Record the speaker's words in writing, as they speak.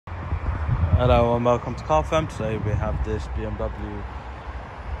Hello and welcome to Car Firm. Today we have this BMW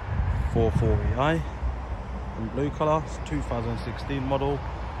 440i in blue colour. It's 2016 model,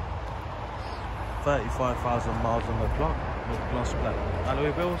 35,000 miles on the clock with gloss black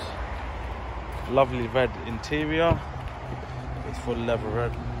alloy wheels, lovely red interior with full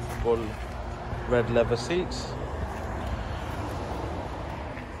red leather seats.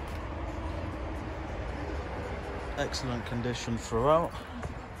 Excellent condition throughout,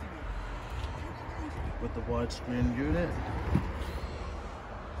 with the widescreen unit.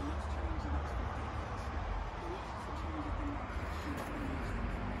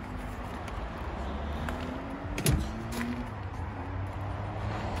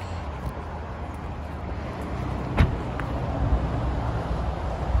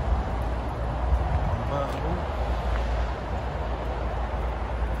 Convertible.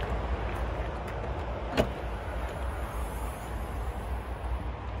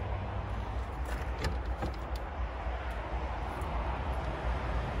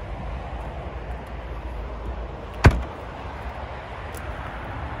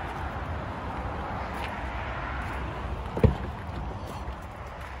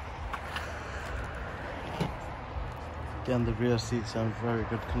 Again, the rear seats are in very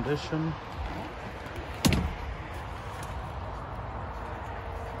good condition.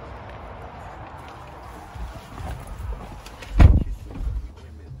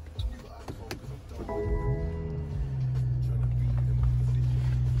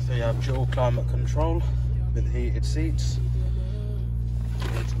 So you have dual climate control with heated seats,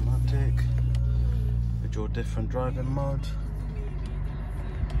 automatic, with your different driving mode.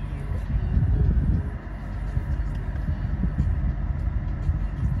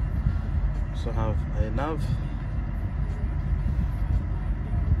 Also have a nav,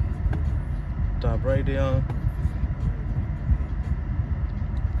 DAB radio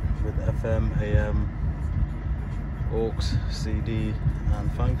with FM, AM, aux, CD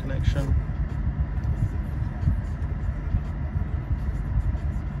and phone connection.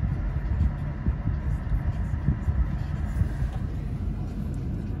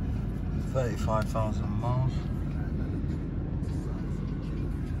 $35,000 miles.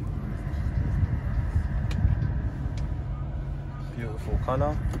 Beautiful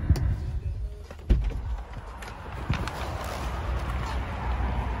colour.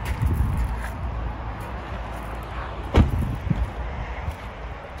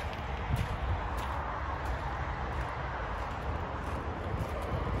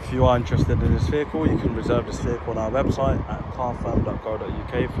 If you are interested in this vehicle, you can reserve this vehicle on our website at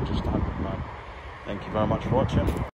carfirm.co.uk for just £100. Thank you very much for watching.